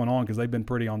going on, because they've been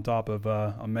pretty on top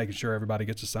of making sure everybody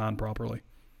gets assigned properly.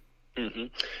 Mm-hmm.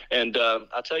 And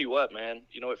I'll tell you what, man,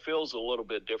 it feels a little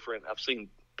bit different. I've seen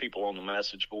people on the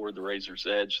message board, the Razor's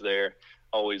Edge there,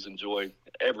 always enjoy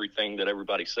everything that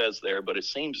everybody says there. But it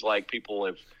seems like people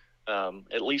have,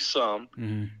 at least some,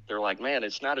 they're like, man,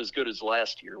 it's not as good as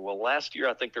last year. Well, last year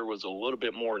I think there was a little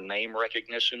bit more name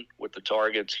recognition with the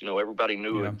targets. Everybody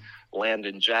knew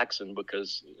Landon Jackson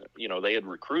because, they had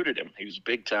recruited him. He was a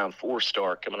big-time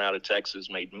 4-star coming out of Texas,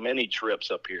 made many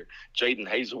trips up here. Jaden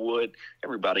Hazelwood,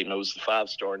 everybody knows the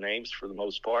 5-star names for the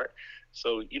most part.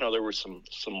 So, there was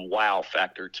some wow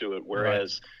factor to it,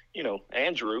 whereas,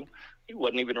 Andrew, he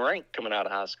wasn't even ranked coming out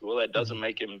of high school. That doesn't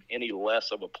make him any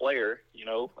less of a player.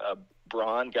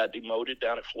 Braun got demoted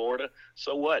down at Florida.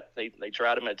 So what? They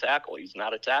tried him at tackle. He's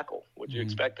not a tackle. What'd you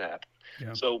expect to happen?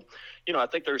 Yeah. So, I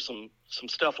think there's some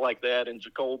stuff like that. And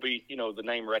Jacoby, the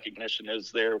name recognition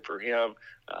is there for him.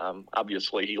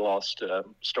 Obviously, he lost a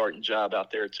starting job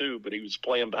out there too, but he was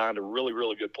playing behind a really,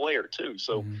 really good player too.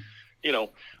 So,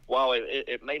 while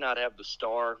it may not have the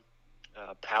star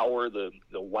power, the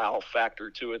wow factor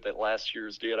to it that last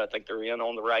year's did, I think they're in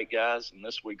on the right guys, and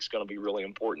this week's going to be really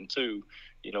important too.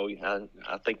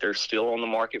 I think they're still on the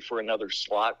market for another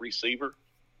slot receiver.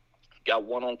 Got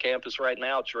one on campus right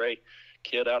now, Trey,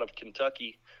 kid out of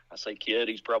Kentucky. I say kid,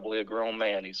 he's probably a grown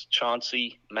man. He's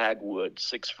Chauncey Magwood,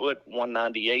 6 foot,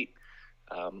 198,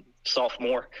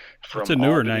 sophomore from It's a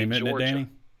newer Albany, name, isn't Georgia. it, Danny?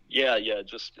 Yeah,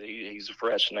 just he's a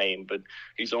fresh name, but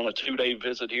he's on a 2-day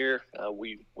visit here.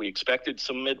 We expected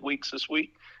some midweeks this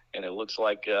week, and it looks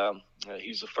like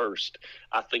he's the first.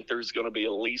 I think there's going to be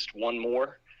at least one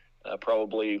more,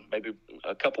 probably maybe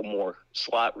a couple more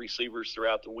slot receivers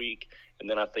throughout the week, and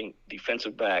then I think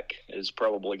defensive back is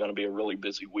probably going to be a really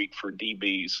busy week for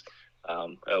DBs.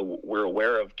 We're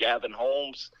aware of Gavin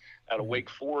Holmes out of Wake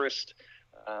Forest.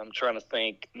 I'm trying to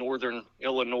think. Northern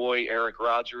Illinois, Eric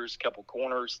Rogers, couple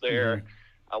corners there.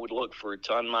 I would look for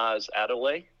Tunmaz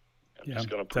Adelaide. I'm just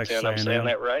going to pretend I'm saying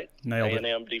that right.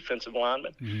 A&M defensive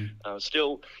lineman.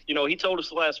 Still, he told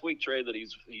us last week, Trey, that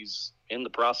he's in the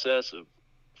process of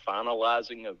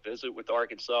finalizing a visit with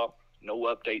Arkansas. No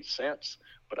update since,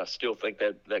 but I still think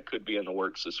that could be in the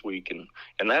works this week.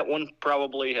 And that one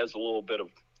probably has a little bit of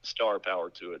star power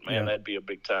to it, man. That'd be a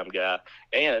big time guy.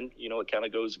 And it kind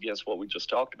of goes against what we just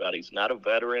talked about. He's not a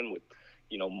veteran with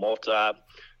multi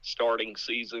starting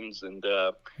seasons, and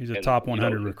he's a top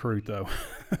 100 recruit though.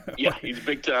 Yeah, he's a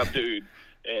big time dude,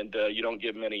 and you don't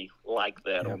get many like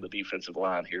that on the defensive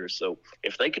line here. So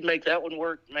if they could make that one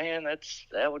work, man,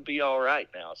 that would be all right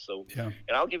now. So and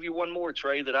I'll give you one more,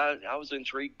 Trey, that I was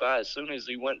intrigued by as soon as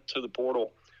he went to the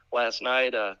portal last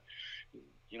night.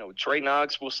 Trey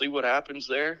Knox, we'll see what happens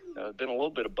there. Been a little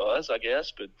bit of buzz, I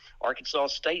guess, but Arkansas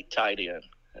State tight end.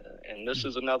 And this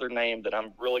is another name that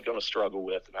I'm really going to struggle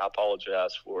with, and I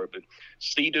apologize for it. But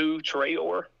Seydou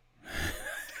Traore,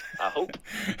 I hope.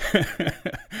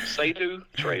 Seydou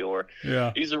Traore.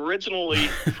 Yeah. He's originally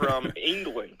from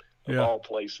England, of all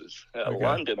places.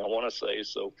 London, I want to say.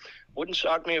 So wouldn't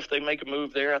shock me if they make a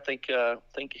move there. I think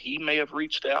he may have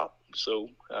reached out. So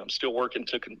I'm still working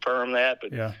to confirm that.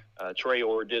 But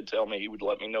Traore did tell me he would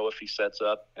let me know if he sets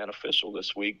up an official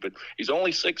this week. But he's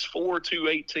only 6'4",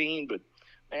 218. But,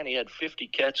 man, he had 50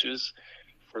 catches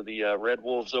for the Red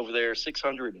Wolves over there,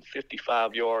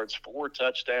 655 yards, 4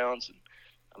 touchdowns. And,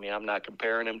 I'm not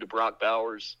comparing him to Brock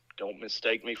Bowers. Don't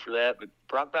mistake me for that. But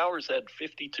Brock Bowers had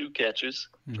 52 catches,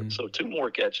 so 2 more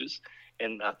catches.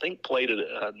 And I think played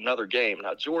another game.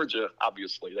 Now, Georgia,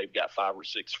 obviously, they've got 5 or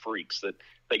 6 freaks that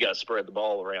they got to spread the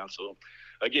ball around. So,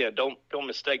 again, don't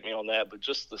mistake me on that, but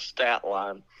just the stat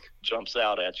line jumps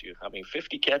out at you.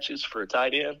 50 catches for a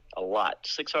tight end, a lot.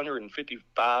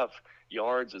 655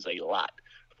 yards is a lot.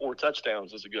 4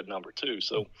 touchdowns is a good number too.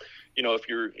 So,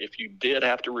 if you did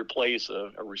have to replace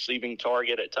a receiving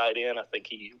target at tight end, I think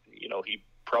he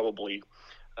probably,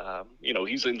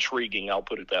 he's intriguing. I'll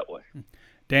put it that way.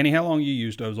 Danny, how long you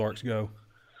used Ozarks Go?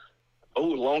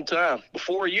 Oh, a long time.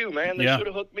 Before you, man. They should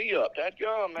have hooked me up.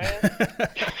 Dadgum, man.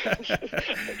 I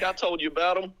think I told you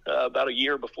about them about a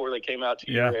year before they came out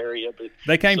to your area. But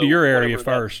they came to your area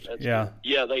first. Yeah,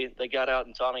 they got out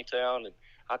in Tommytown, and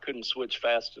I couldn't switch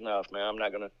fast enough, man. I'm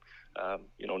not going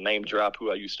to, name drop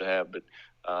who I used to have, but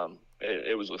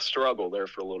it was a struggle there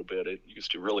for a little bit. It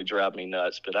used to really drive me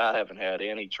nuts, but I haven't had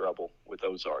any trouble with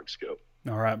Ozarks Go.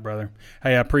 All right, brother.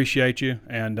 Hey, I appreciate you.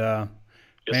 And,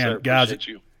 Yes, man, sir. guys,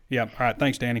 Appreciate you. yeah. All right.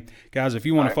 Thanks, Danny. Guys, if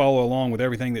you want to right. follow along with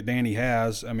everything that Danny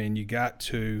has, I mean, you got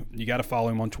to follow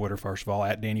him on Twitter, first of all,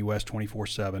 at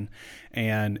DannyWest247,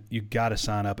 and you got to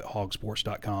sign up at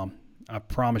hogsports.com. I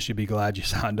promise you'll be glad you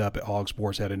signed up at Hog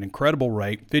Sports at an incredible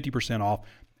rate, 50% off,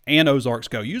 and Ozarks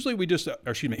Go. Usually we just, not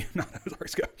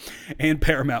Ozarks Go, and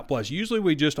Paramount Plus. Usually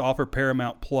we just offer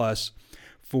Paramount Plus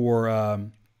for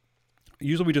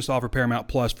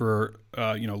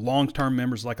long-term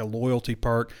members, like a loyalty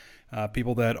perk,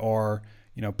 people that are,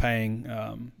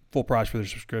 paying full price for their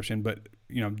subscription. But,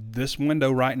 this window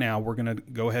right now, we're going to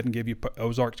go ahead and give you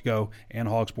Ozarks Go and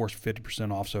Hog Sports for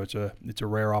 50% off. So it's a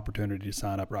rare opportunity to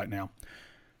sign up right now.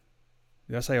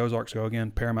 Did I say Ozarks Go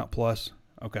again? Paramount Plus?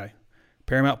 Okay.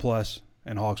 Paramount Plus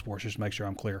and Hog Sports, just to make sure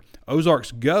I'm clear.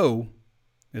 Ozarks Go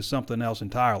is something else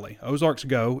entirely. Ozarks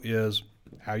Go is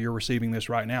how you're receiving this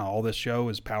right now. All this show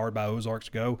is powered by Ozarks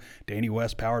Go. Danny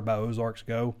West powered by Ozarks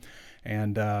Go.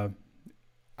 And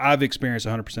I've experienced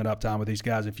 100% uptime with these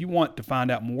guys. If you want to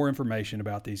find out more information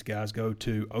about these guys, go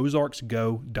to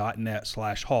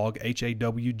ozarksgo.net/hog,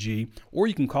 HAWG, or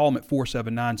you can call them at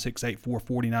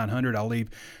 479-684-4900. I'll leave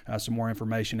some more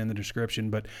information in the description.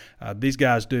 But these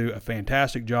guys do a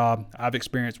fantastic job. I've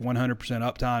experienced 100%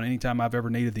 uptime anytime I've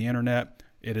ever needed the internet.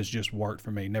 It has just worked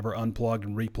for me. Never unplugged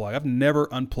and replugged. I've never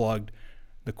unplugged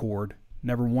the cord.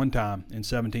 Never one time in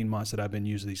 17 months that I've been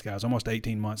using these guys. Almost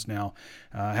 18 months now.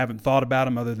 I haven't thought about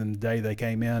them other than the day they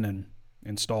came in and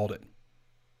installed it.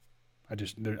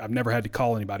 I've never had to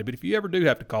call anybody. But if you ever do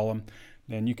have to call them,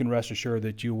 then you can rest assured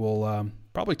that you will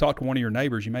probably talk to one of your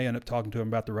neighbors. You may end up talking to them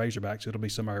about the Razorbacks. It'll be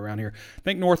somebody around here.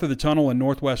 Think north of the tunnel in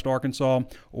northwest Arkansas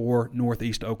or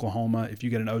northeast Oklahoma. If you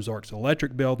get an Ozarks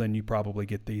electric bill, then you probably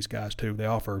get these guys too. They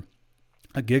offer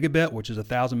a gigabit, which is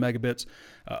 1,000 megabits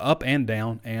up and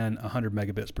down, and 100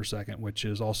 megabits per second, which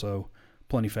is also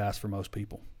plenty fast for most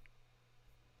people.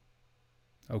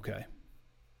 Okay.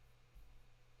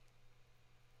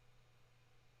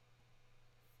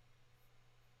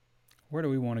 Where do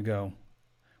we want to go?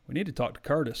 We need to talk to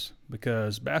Curtis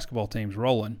because basketball team's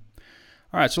rolling.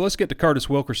 All right, so let's get to Curtis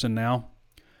Wilkerson now.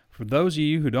 For those of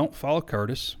you who don't follow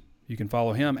Curtis, you can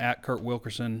follow him at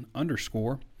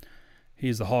 @KurtWilkerson_.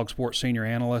 He's the Hog Sports senior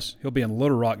analyst. He'll be in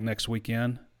Little Rock next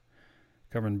weekend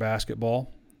covering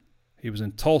basketball. He was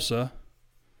in Tulsa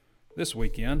this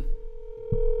weekend,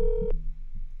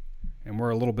 and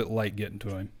we're a little bit late getting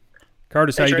to him.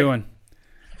 Curtis, how you doing?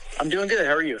 I'm doing good.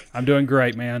 How are you? I'm doing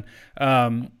great, man.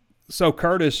 So,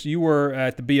 Curtis, you were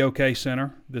at the BOK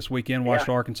Center this weekend, watched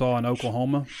Arkansas and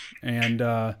Oklahoma. And,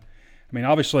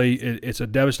 obviously it's a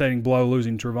devastating blow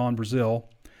losing Trevon Brazile.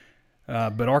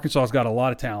 But Arkansas's got a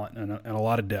lot of talent and a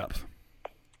lot of depth.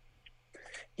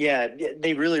 Yeah,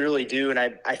 they really, really do. And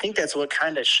I think that's what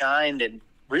kind of shined. And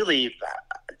really,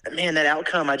 man, that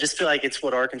outcome, I just feel like it's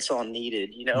what Arkansas needed.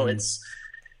 It's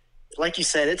like you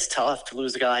said, it's tough to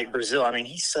lose a guy like Brazile.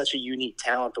 He's such a unique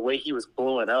talent. The way he was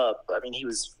blowing up, he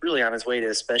was really on his way to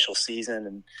a special season.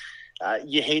 And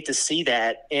you hate to see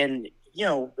that. And,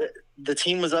 the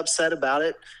team was upset about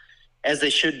it, as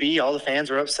they should be. All the fans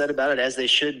were upset about it, as they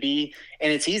should be.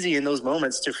 And it's easy in those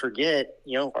moments to forget,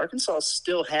 Arkansas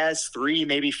still has 3,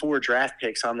 maybe 4 draft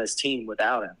picks on this team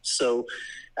without him. So,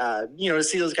 to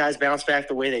see those guys bounce back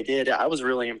the way they did, I was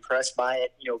really impressed by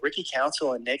it. Ricky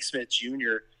Council and Nick Smith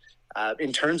Jr.,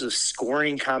 in terms of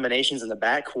scoring combinations in the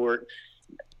backcourt,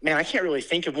 man, I can't really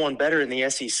think of one better in the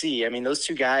SEC. Those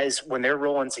two guys, when they're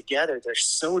rolling together, they're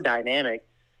so dynamic.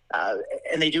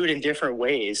 And they do it in different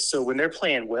ways. So when they're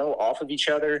playing well off of each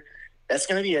other, that's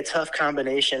going to be a tough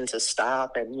combination to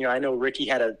stop. And, I know Ricky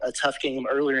had a tough game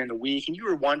earlier in the week, and you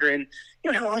were wondering,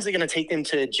 how long is it going to take them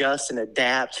to adjust and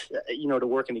adapt, to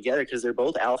working together, because they're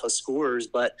both alpha scorers.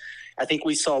 But I think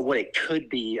we saw what it could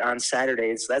be on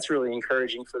Saturday. So that's really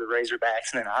encouraging for the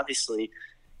Razorbacks. And then obviously,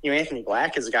 Anthony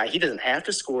Black is a guy, he doesn't have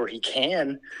to score. He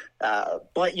can.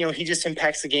 But, he just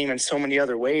impacts the game in so many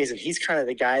other ways. And he's kind of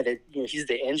the guy that, he's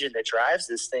the engine that drives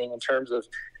this thing in terms of,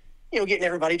 getting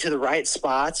everybody to the right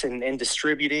spots and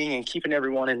distributing and keeping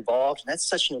everyone involved. And that's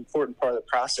such an important part of the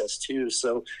process too.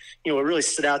 So, what really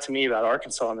stood out to me about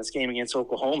Arkansas in this game against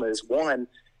Oklahoma is, one,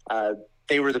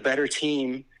 they were the better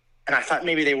team. And I thought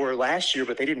maybe they were last year,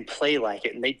 but they didn't play like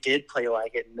it. And they did play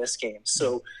like it in this game.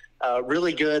 So,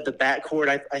 really good. The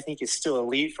backcourt, I think, is still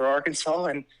elite for Arkansas.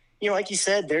 And, like you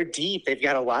said, they're deep. They've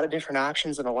got a lot of different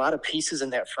options and a lot of pieces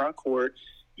in that front court.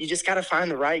 You just got to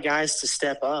find the right guys to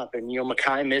step up. And,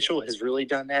 Mekhi Mitchell has really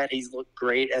done that. He's looked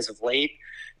great as of late.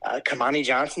 Kamani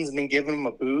Johnson's been giving him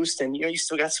a boost, and you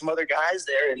still got some other guys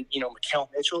there, and Makel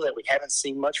Mitchell that we haven't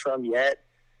seen much from yet.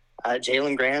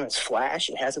 Jalen Graham has flashed;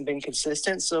 it hasn't been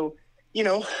consistent. So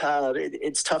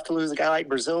it's tough to lose a guy like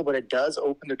Brazile, but it does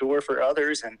open the door for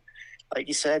others. And like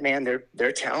you said, man,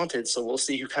 they're talented. So we'll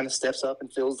see who kind of steps up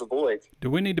and fills the void. Do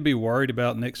we need to be worried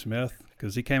about Nick Smith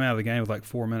because he came out of the game with like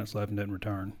 4 minutes left and didn't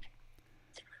return?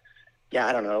 Yeah,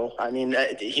 I don't know. I mean,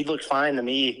 he looked fine to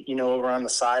me, over on the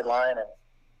sideline. And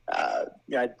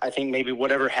I think maybe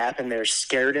whatever happened there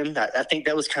scared him. I think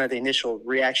that was kind of the initial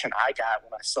reaction I got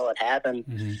when I saw it happen.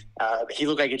 Mm-hmm. He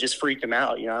looked like it just freaked him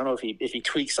out. I don't know if he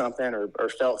tweaked something or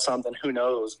felt something, who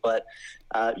knows. But,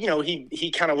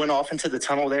 he kind of went off into the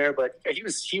tunnel there. But he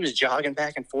was jogging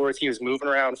back and forth. He was moving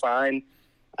around fine.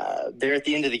 There at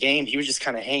the end of the game, he was just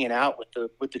kind of hanging out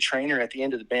with the trainer at the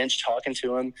end of the bench, talking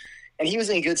to him. And he was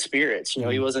in good spirits.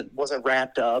 He wasn't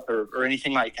wrapped up or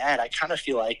anything like that. I kind of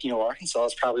feel like, Arkansas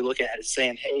is probably looking at it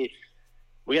saying, hey,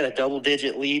 we got a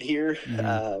double-digit lead here,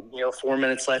 4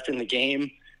 minutes left in the game.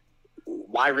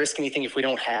 Why risk anything if we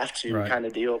don't have to, right, kind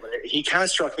of deal. But he kind of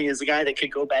struck me as a guy that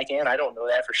could go back in. I don't know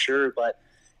that for sure. But,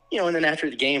 and then after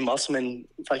the game, Musselman,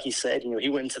 like he said, he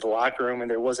went into the locker room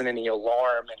and there wasn't any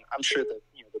alarm. And I'm sure the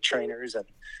trainers and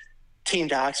team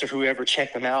docs or whoever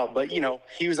checked him out. But,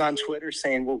 he was on Twitter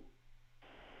saying, well,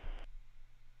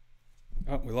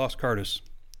 oh, we lost Curtis.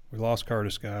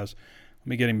 Guys. Let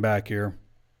me get him back here.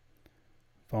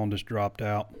 Phone just dropped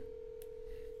out.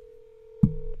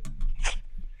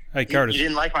 Hey, Curtis. You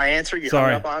didn't like my answer? You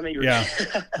Sorry. hung up on me? Yeah,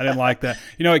 I didn't like that.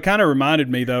 It kind of reminded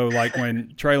me, though, like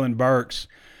when Traylon Burks,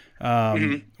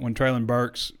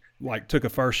 took a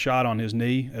first shot on his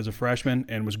knee as a freshman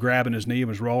and was grabbing his knee and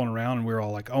was rolling around, and we were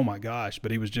all like, oh, my gosh.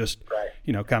 But he was just,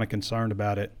 kind of concerned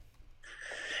about it.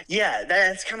 Yeah,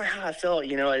 that's kind of how I felt.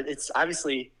 It's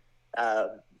obviously,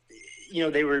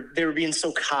 they were being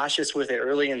so cautious with it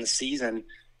early in the season.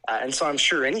 And so I'm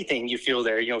sure anything you feel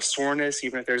there, soreness,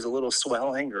 even if there's a little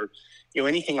swelling or,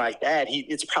 anything like that,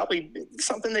 it's probably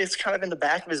something that's kind of in the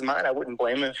back of his mind. I wouldn't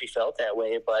blame him if he felt that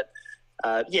way. But,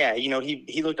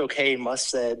 he looked okay. Musk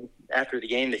said after the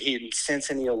game that he didn't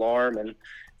sense any alarm. And,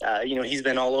 he's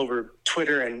been all over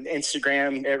Twitter and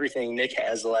Instagram, everything Nick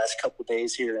has the last couple of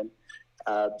days here. And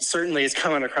certainly is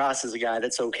coming across as a guy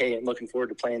that's okay and looking forward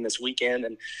to playing this weekend.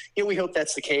 And, we hope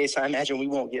that's the case. I imagine we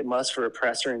won't get Musk for a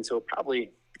presser until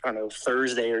probably,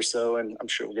 Thursday or so, and I'm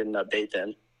sure we'll get an update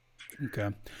then. Okay.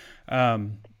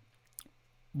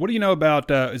 What do you know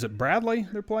about, is it Bradley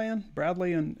they're playing?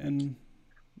 Bradley and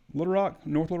Little Rock,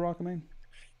 North Little Rock, I mean?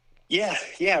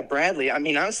 Yeah, Bradley. I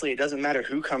mean, honestly, it doesn't matter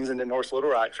who comes into North Little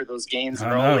Rock for those games.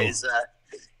 They're always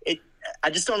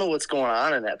I just don't know what's going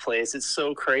on in that place. It's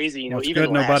so crazy. It's even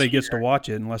good nobody gets to watch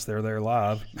it unless they're there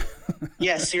live.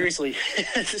 Yeah, seriously.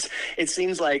 It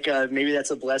seems like maybe that's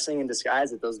a blessing in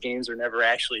disguise that those games are never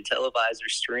actually televised or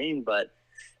streamed. But,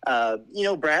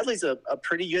 Bradley's a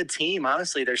pretty good team.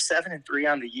 Honestly, they're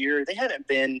 7-3 on the year. They haven't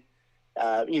been,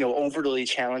 overly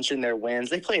challenged in their wins.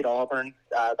 They played Auburn.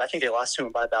 I think they lost to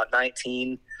them by about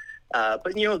 19.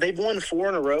 But, they've won 4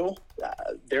 in a row.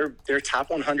 They're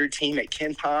top 100 team at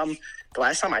KenPom. The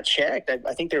last time I checked,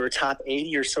 I think they were top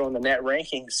 80 or so in the net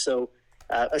rankings. So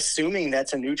assuming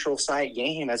that's a neutral site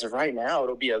game as of right now,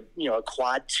 it'll be a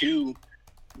quad 2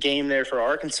 game there for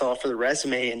Arkansas for the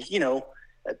resume. And,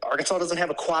 Arkansas doesn't have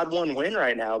a quad 1 win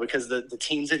right now because the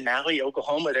teams in Maui,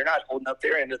 Oklahoma, they're not holding up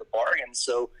their end of the bargain.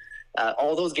 So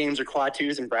all those games are quad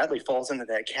 2s, and Bradley falls into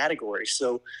that category.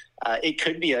 So it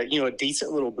could be a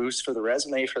decent little boost for the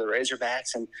resume for the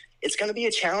Razorbacks, and it's going to be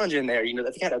a challenge in there.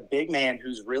 They've got a big man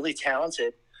who's really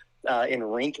talented. In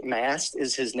Rink Mast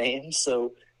is his name,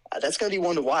 so that's going to be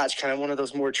one to watch. Kind of one of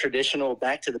those more traditional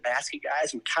back to the basket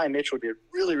guys. And Kai Mitchell did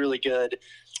really, really good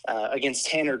against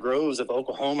Tanner Groves of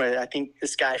Oklahoma. I think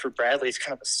this guy for Bradley is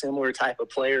kind of a similar type of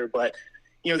player, but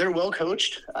they're well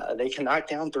coached. They can knock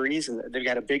down threes, and they've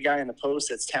got a big guy in the post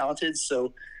that's talented.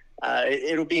 So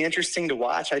it'll be interesting to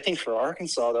watch. I think for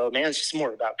Arkansas, though, man, it's just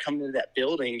more about coming to that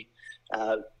building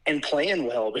and playing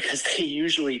well, because they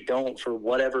usually don't for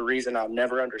whatever reason I'll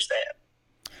never understand.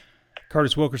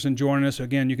 Curtis Wilkerson joining us.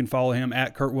 Again, you can follow him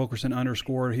at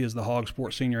 @KurtWilkerson_. He is the Hog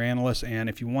Sports Senior Analyst, and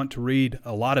if you want to read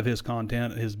a lot of his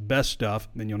content, his best stuff,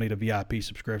 then you'll need a VIP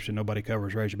subscription. Nobody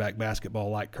covers Razorback basketball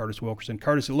like Curtis Wilkerson.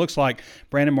 Curtis, it looks like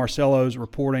Brandon Marcello's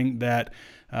reporting that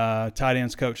tight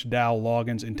ends coach Dow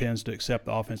Loggins intends to accept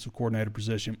the offensive coordinator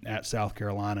position at South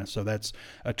Carolina. So that's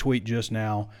a tweet just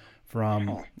now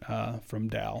from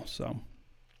Dow. So.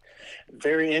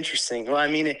 Very interesting. Well, I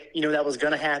mean, that was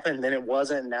going to happen, then it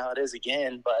wasn't, now it is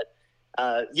again. But,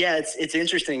 It's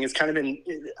interesting. It's kind of been,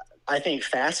 I think,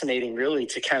 fascinating, really,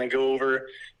 to kind of go over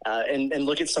and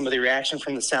look at some of the reaction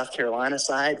from the South Carolina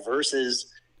side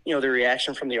versus, the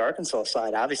reaction from the Arkansas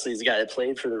side. Obviously, he's a guy that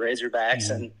played for the Razorbacks,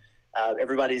 and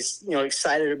everybody's,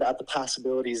 excited about the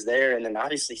possibilities there. And then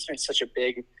obviously he's been such a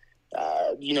big,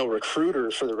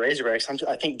 recruiter for the Razorbacks.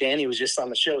 I think Danny was just on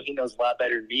the show. He knows a lot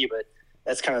better than me, but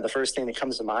that's kind of the first thing that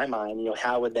comes to my mind.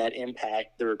 How would that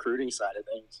impact the recruiting side of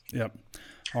things? Yep.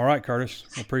 All right, Curtis.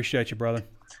 Appreciate you, brother.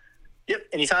 Yep,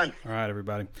 anytime. All right,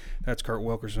 everybody. That's Kurt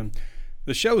Wilkerson.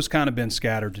 The show's kind of been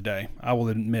scattered today, I will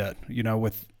admit.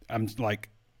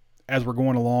 As we're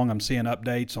going along, I'm seeing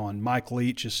updates on Mike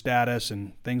Leach's status,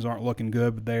 and things aren't looking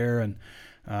good there. And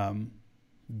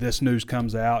this news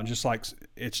comes out, and just like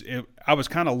I was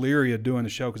kind of leery of doing the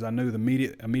show because I knew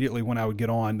immediately when I would get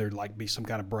on, there'd be some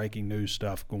kind of breaking news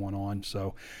stuff going on.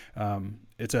 So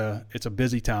it's a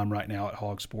busy time right now at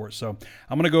Hog Sports. So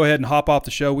I'm going to go ahead and hop off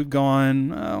the show. We've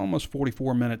gone almost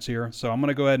 44 minutes here, so I'm going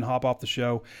to go ahead and hop off the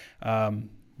show. We're not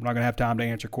going to have time to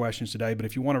answer questions today, but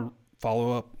if you want to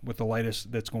follow up with the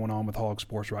latest that's going on with Hog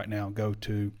Sports right now, go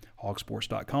to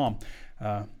hogsports.com.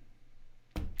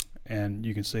 And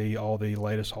you can see all the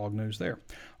latest hog news there.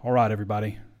 All right,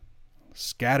 everybody.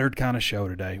 Scattered kind of show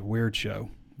today. Weird show.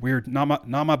 Weird, not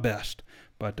my best,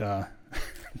 but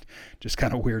just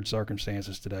kind of weird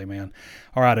circumstances today, man.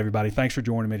 All right, everybody. Thanks for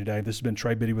joining me today. This has been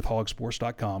Trey Biddy with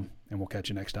hogsports.com, and we'll catch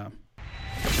you next time.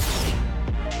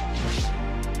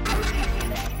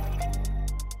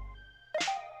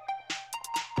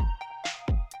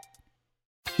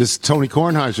 This is Tony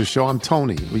Kornheiser's show. I'm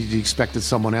Tony. You expected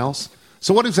someone else?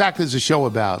 So what exactly is the show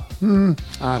about?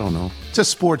 I don't know. It's a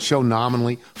sports show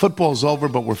nominally. Football's over,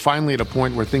 but we're finally at a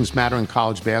point where things matter in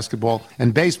college basketball,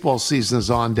 and baseball season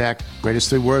is on deck. Greatest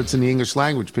 3 words in the English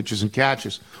language, pitchers and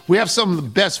catchers. We have some of the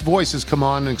best voices come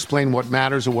on and explain what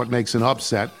matters or what makes an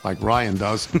upset, like Ryan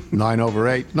does,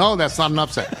 9/8. No, that's not an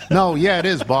upset. No, yeah, it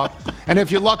is, Bob. And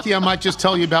if you're lucky, I might just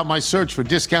tell you about my search for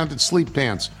discounted sleep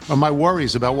pants or my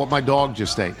worries about what my dog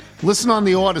just ate. Listen on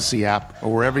the Odyssey app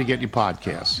or wherever you get your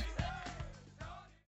podcasts.